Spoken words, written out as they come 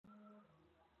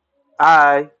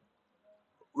Hi,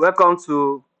 welcome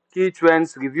to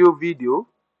Keytrends review video.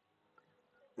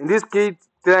 In this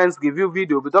Keytrends review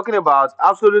video, we'll be talking about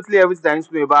absolutely everything that you need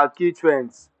to know about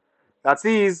Keytrends. That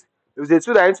is, if it's a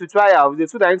tool that you need to try out, if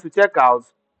it's a tool that you need to check out,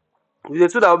 if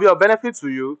it's a tool that will be of benefit to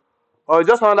you, or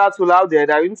just another tool out there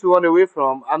that you need to run away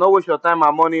from and not waste your time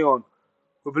and money on.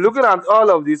 We'll be looking at all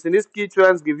of this in this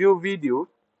Keytrends review video.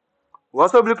 We'll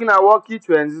also be looking at what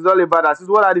Keytrends is all about. That is,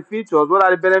 what are the features, what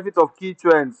are the benefits of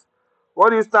Keytrends?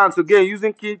 What do you stand to gain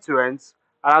using Keytrends?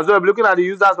 And as well, we'll be looking at the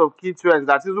users of Keytrends,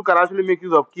 that is, who can actually make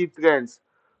use of Keytrends.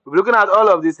 We'll be looking at all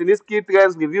of this in this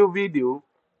Keytrends review video.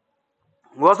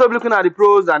 We'll also be looking at the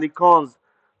pros and the cons,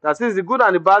 that is, the good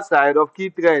and the bad side of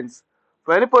Keytrends.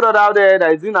 For any product out there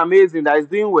that is doing amazing, that is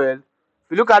doing well,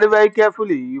 if you look at it very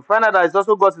carefully, you find out that it's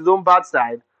also got its own bad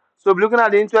side. So we'll be looking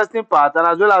at the interesting part and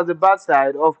as well as the bad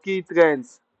side of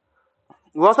Keytrends.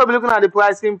 We'll also be looking at the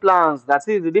pricing plans, that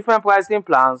is, the different pricing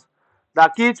plans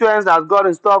that Keytrends has got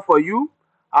in store for you,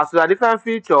 as to the different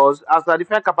features, as to the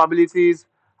different capabilities,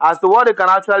 as to what they can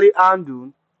actually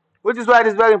handle, which is why it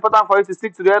is very important for you to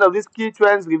stick to the end of this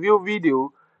Keytrends review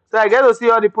video, so I get to see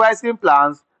all the pricing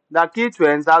plans that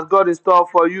Keytrends has got in store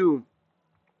for you.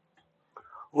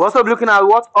 We'll also be looking at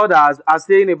what others are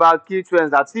saying about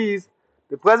Keytrends, that is,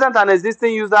 the present and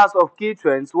existing users of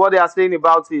Keytrends, what they are saying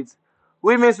about it.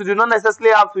 Which means you do not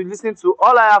necessarily have to listen to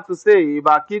all I have to say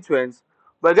about Keytrends,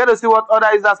 but get to see what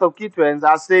other users of Keytrends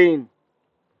are saying.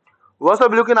 We'll also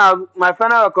be looking at my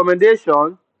final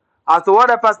recommendation as to what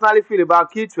I personally feel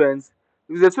about Keytrends.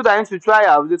 If it's a tool that I need to try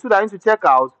out, if it's a tool that I need to check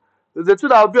out, if it's a tool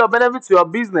that will be of benefit to your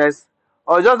business,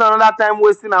 or just another time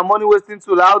wasting and money wasting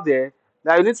tool out there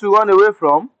that you need to run away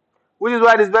from, which is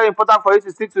why it is very important for you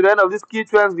to stick to the end of this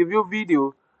Keytrends review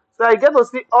video, so I get to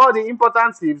see all the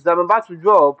important tips that I'm about to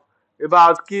drop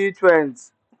about Keytrends.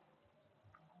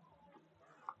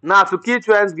 Now to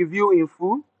Keytrends review in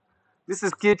full. This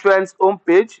is Keytrends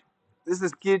homepage. This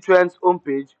is Keytrends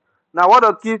homepage. Now, what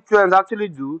does Keytrends actually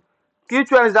do?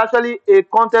 Keytrends is actually a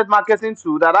content marketing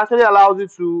tool that actually allows you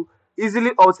to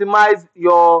easily optimize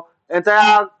your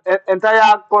entire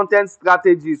content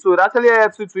strategy. So it actually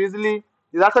helps you to easily.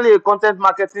 It's actually a content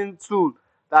marketing tool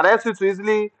that helps you to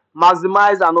easily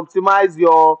maximize and optimize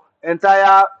your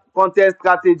entire content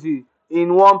strategy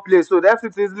in one place. So it helps you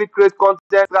to easily create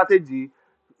content strategy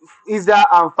easier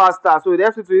and faster. So it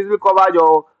helps you to easily cover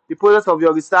your the process of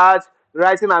your research,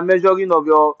 writing and measuring of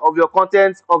your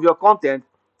content.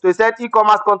 So it said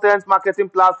e-commerce content marketing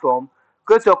platform.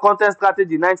 Create your content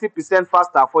strategy 90%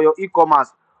 faster for your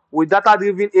e-commerce with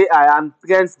data-driven AI and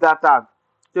trends data.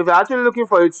 So if you're actually looking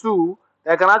for a tool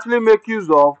that can actually make use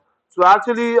of to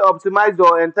actually optimize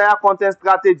your entire content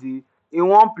strategy in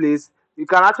one place, you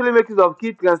can actually make use of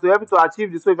Keytrends to help you to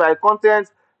achieve this. So if you're a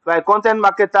content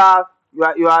marketer,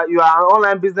 you are an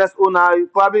online business owner,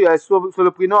 probably you're a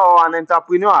solopreneur or an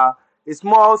entrepreneur, a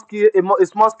small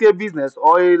scale business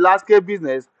or a large scale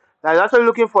business that is actually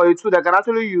looking for a tool that can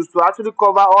actually use to actually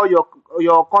cover all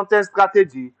your content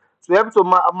strategy to help to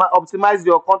optimize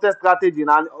your content strategy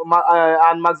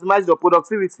and maximize your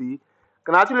productivity,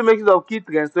 can actually make use of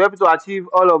Keytrends to help you to achieve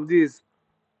all of this.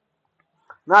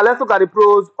 Now let's look at the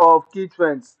pros of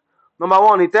Keytrends. Number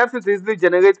one, it helps you to easily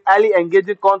generate highly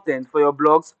engaging content for your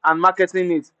blogs and marketing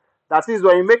needs. That is,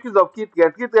 when you make use of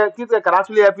Keytrends can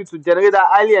actually help you to generate that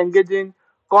highly engaging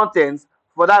content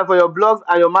for your blogs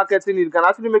and your marketing needs. You can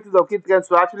actually make use of Keytrends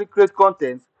to actually create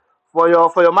content for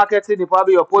your marketing,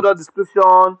 probably your product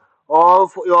description or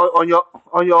for your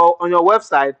on your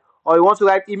website, or you want to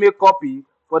write email copy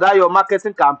for that your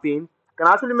marketing campaign, can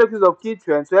actually make use of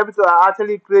Keytrends to help you to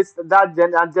actually create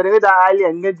and generate that highly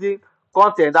engaging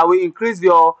content that will increase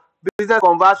your business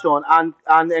conversion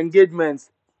and engagement.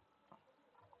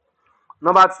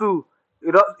 Number two,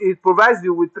 it provides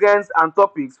you with trends and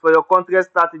topics for your content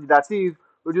strategy. That is,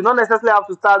 you do not necessarily have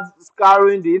to start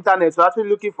scouring the internet to actually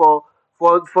looking for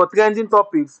trending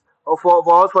topics or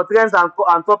for trends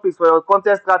and topics for your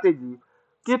content strategy.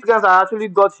 Key trends are actually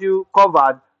got you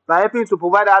covered by helping you to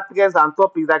provide that trends and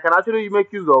topics that can actually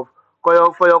make use of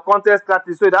for your content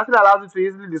strategy. So it actually allows you to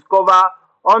easily discover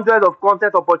hundreds of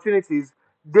content opportunities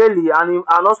daily, and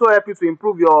also help you to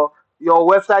improve your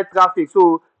website traffic.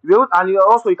 So you can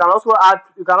also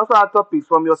add topics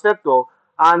from your sector,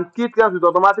 and key trends will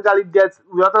automatically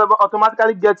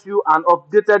get you an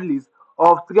updated list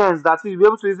of trends that you'll be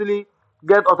able to easily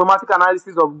get automatic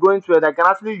analysis of going trend that can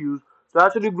actually use to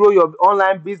actually grow your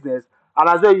online business. And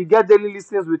as well, you get daily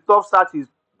listings with top searches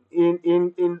in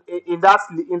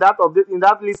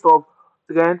that list of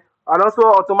trend, and also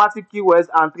automatic keywords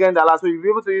and trend alerts. So you'll be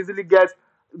able to easily get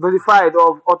notified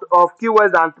of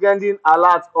keywords and trending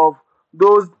alerts of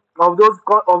those of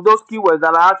those keywords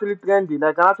that are actually trending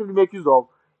that can actually make use of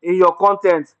in your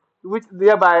content, which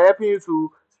thereby helping you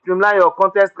to streamline your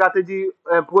content strategy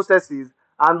processes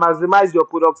and maximize your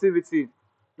productivity.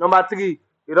 Number three,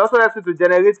 it also helps you to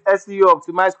generate SEO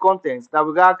optimized content that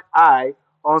will rank high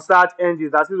on search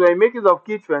engines. That is, when you make use of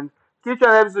Keytrends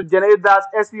helps you to generate that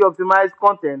SEO optimized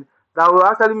content that will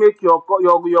actually make your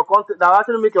content that will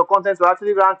actually make your content to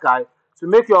actually rank high, to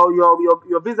make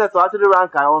your business to actually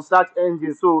rank high on search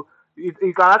engines. So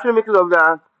it can actually make use of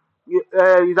that.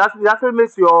 It actually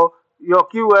makes your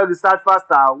keyword research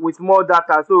faster with more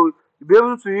data. So you'll be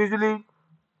able to usually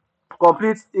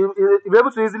complete you'll be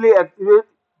able to easily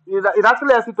it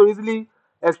actually helps you to easily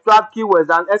extract keywords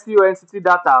and SEO entity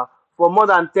data from more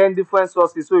than 10 different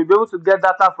sources. So you'll be able to get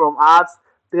data from ads,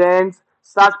 trends,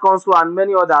 search console, and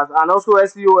many others, and also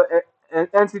SEO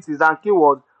entities and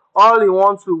keywords all in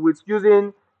one tool with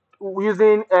using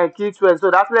Keytrends.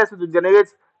 So that lets you to generate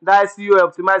that SEO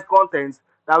optimized content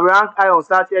that will rank high on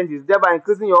search engines, thereby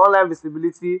increasing your online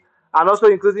visibility and also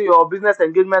increasing your business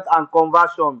engagement and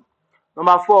conversion.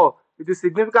 Number four, it will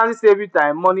significantly save you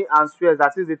time, money, and stress.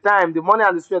 That is the time, the money,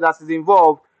 and the stress that is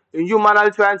involved in you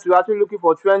manually trying to actually looking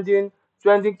for trending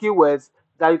keywords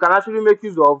that you can actually make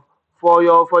use of for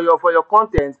your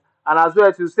content, and as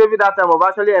well to save you that time of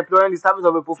actually employing the service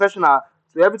of a professional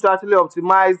to help you to actually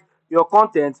optimize your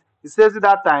content. It saves you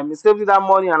that time, it saves you that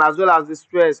money, and as well as the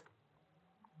stress.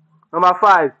 Number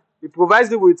five, it provides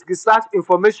you with research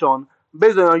information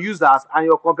based on your users and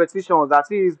your competition. That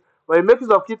is, when you make use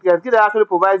of Keytrends, Keytrends actually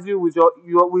provides you with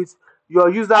your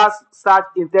users' search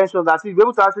intentions. That is, you'll be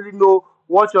able to actually know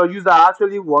what your user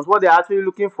actually wants, what they're actually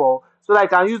looking for, so that you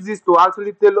can use this to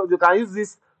actually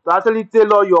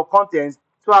tailor your content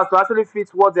so as to actually fit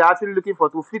what they're actually looking for,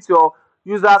 to fit your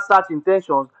user search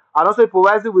intentions. And also it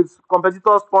provides you with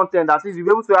competitors content. That is, you'll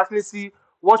be able to actually see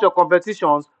what your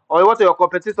competitions or what your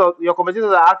competitors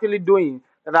are actually doing,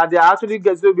 that they are actually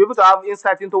get, so you'll be able to have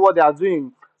insight into what they are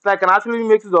doing, so I can actually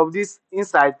make use of this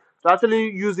insight to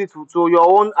actually use it to your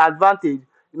own advantage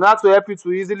in order to help you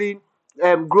to easily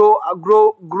grow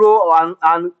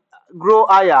and grow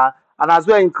higher, and as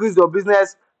well increase your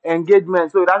business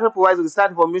engagement. So it actually provides research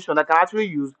information that can actually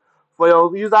use for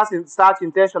your users in search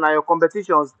intention and your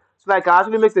competitions, so that you can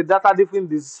actually make a data driven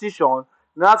decision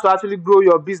in order to actually grow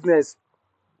your business.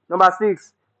 Number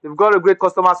six, you've got a great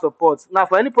customer support. Now,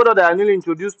 for any product that you're newly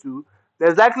introduced to,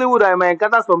 there's likelihood that you might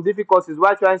encounter some difficulties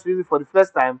while trying to use it for the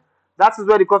first time. That is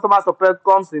where the customer support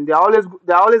comes in. They are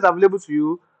always available to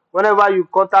you whenever you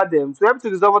contact them to help you to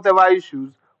resolve whatever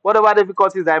issues, whatever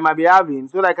difficulties that you might be having,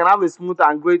 so that you can have a smooth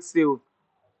and great sale.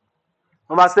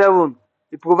 Number seven,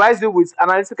 it provides you with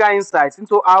analytical insights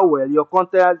into how well your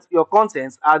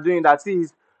contents are doing. That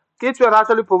is, Keytrend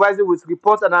actually provides you with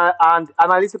reports and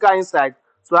analytical insight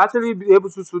to actually be able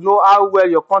to know how well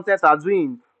your contents are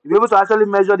doing. You'll be able to actually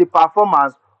measure the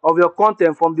performance of your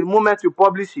content from the moment you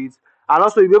publish it, and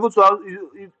also you'll be able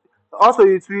to also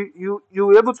you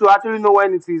will be able to actually know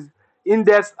when it is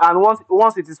indexed, and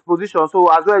once it is positioned. So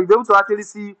as well, you'll be able to actually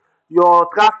see your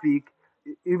traffic,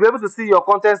 you'll be able to see your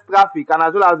content traffic, and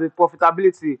as well as the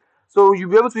profitability. So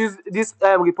you'll be able to use this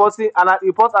report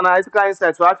analytical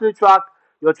insight to actually track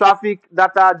your traffic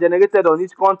data generated on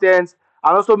each content,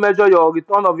 and also measure your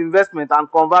return of investment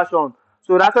and conversion.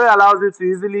 So it actually allows you to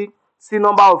easily see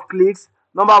number of clicks,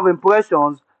 number of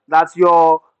impressions that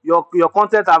your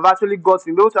content have actually got.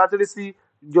 You'll be able to actually see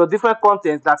your different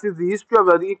content, that is the history of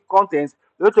your content.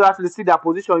 You'll be able to actually see their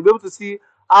position. You'll be able to see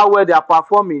how well they are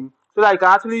performing, so that you can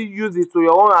actually use it to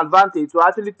your own advantage to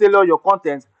actually tailor your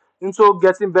content into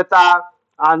getting better,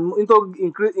 and into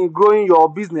in growing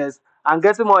your business and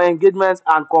getting more engagement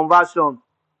and conversion.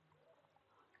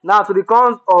 Now to the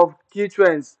cons of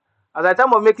Keytrends. At the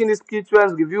time of making this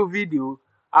Keytrends review video,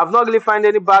 I've not really find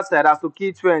any bad side as to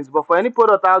Keytrends, but for any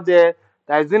product out there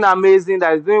that is doing amazing,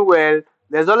 that is doing well,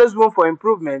 there's always room for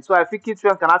improvement. So I think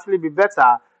Keytrends can actually be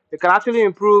better. They can actually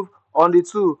improve on the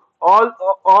two,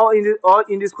 all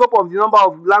in the scope of the number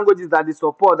of languages that they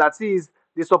support. That is,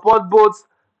 they support both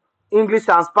English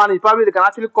and Spanish. Probably they can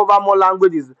actually cover more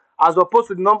languages as opposed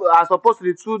to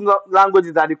the two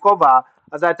languages that they cover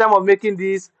as at the time of making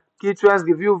this Keytrends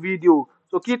review video.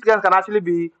 So Keytrends can actually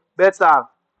be better.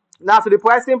 Now to the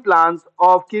pricing plans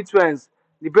of Keytrends.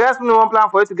 The best minimum plan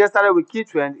for you to get started with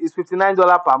Keytrends is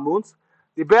 $59 per month.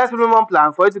 The best minimum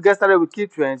plan for you to get started with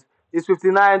Keytrends is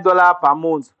 $59 per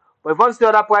month. But if you want to see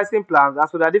other pricing plans,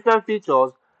 as to their different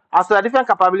features, as to their different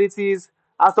capabilities,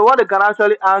 as to what they can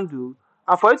actually handle,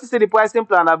 and for you to see the pricing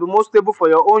plan that will be most stable for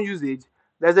your own usage,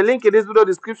 there's a link in this video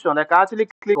description that you can actually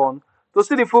click on to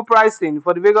see the full pricing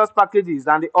for the various packages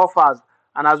and the offers,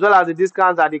 and as well as the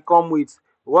discounts that they come with.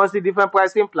 You want to see different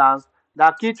pricing plans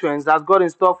that Keytrends has got in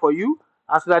store for you,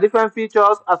 as to the different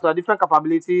features, as to the different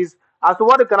capabilities, as to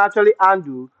what they can actually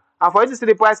handle. And for you to see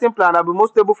the pricing plan that will be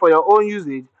most stable for your own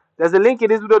usage, there's a link in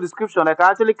this video description that you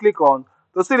can actually click on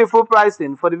to see the full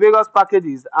pricing for the various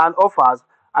packages and offers,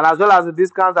 and as well as the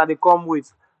discounts that they come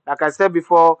with. Like I said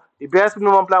before, the best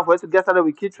minimum plan for you to get started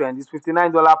with Keytrend is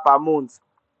 $59 per month.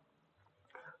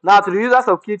 Now, to the users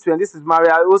of Keytrend, this is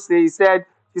Maria Ose. She said,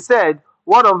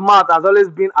 word of mouth has always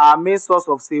been our main source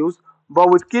of sales,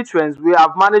 but with Keytrends, we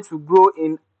have managed to grow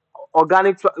in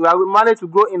organic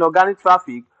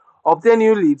traffic, obtain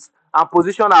new leads, and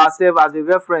position ourselves as a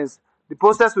reference. The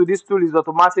process with this tool is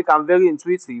automatic and very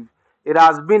intuitive. It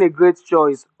has been a great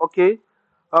choice. Okay.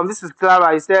 This is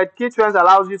Clara. He said, Keytrends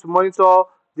allows you to monitor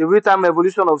the real-time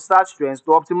evolution of search trends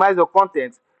to optimize your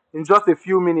content in just a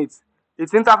few minutes.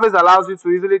 Its interface allows you to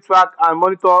easily track and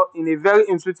monitor in a very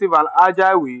intuitive and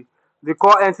agile way the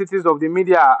core entities of the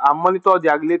media and monitor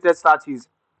their related searches.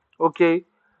 Okay.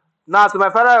 Now, to my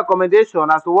final recommendation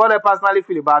as to what I personally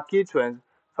feel about Keytrends,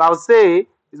 so I would say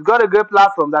it's got a great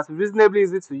platform that's reasonably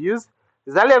easy to use.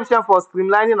 It's highly efficient for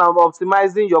streamlining and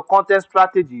optimizing your content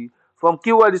strategy, from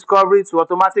keyword discovery to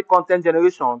automatic content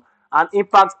generation and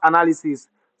impact analysis,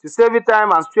 to save you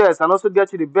time and stress and also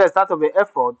get you the best out of your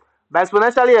effort by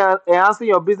exponentially enhancing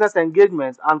your business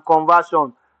engagement and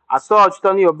conversion, as such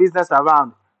turning your business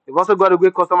around. They've also got a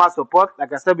great customer support.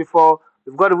 Like I said before,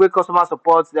 they've got a great customer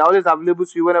support. They're always available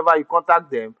to you whenever you contact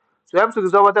them to help to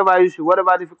resolve whatever issue,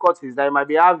 whatever difficulties that you might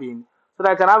be having, so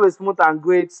that you can have a smooth and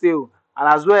great sale. And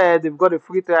as well, they've got a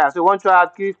free trial. So once you try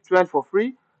out Keytrend for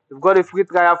free, they've got a free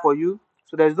trial for you.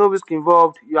 So there's no risk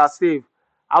involved. You are safe.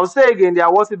 I will say again, they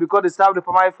are worth it because they serve the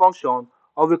primary function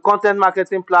of a content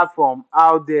marketing platform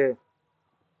out there.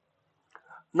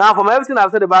 Now, from everything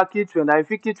I've said about Keytrend, I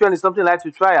think Keytrend is something you like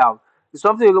to try out. It's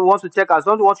something you want to check out,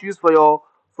 something you want to use for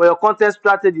your content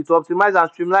strategy to optimize and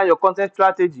streamline your content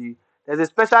strategy. There's a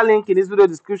special link in this video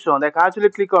description that you can actually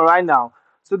click on right now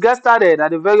to get started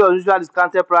at a very unusual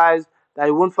discounted price that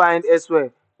you won't find elsewhere.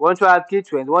 You want to try out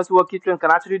Keytrend, you want to see what Keytrend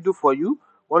can actually do for you, you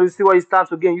want to see what you stand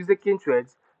to gain using Keytrend.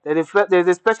 There's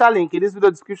a special link in this video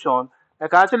description that you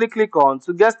can actually click on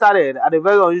to get started at a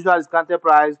very unusual discounted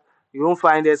price you won't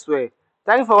find elsewhere.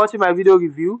 Thank you for watching my video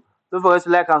review. Don't forget to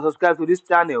like and subscribe to this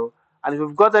channel. And if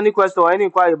you've got any question or any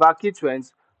inquiry about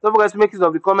Keytrends, don't forget to make use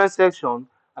of the comment section,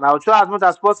 and I will try as much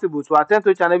as possible to attend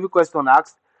to each and every question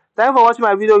asked. Thank you for watching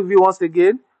my video review once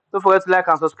again. Don't forget to like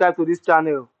and subscribe to this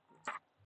channel.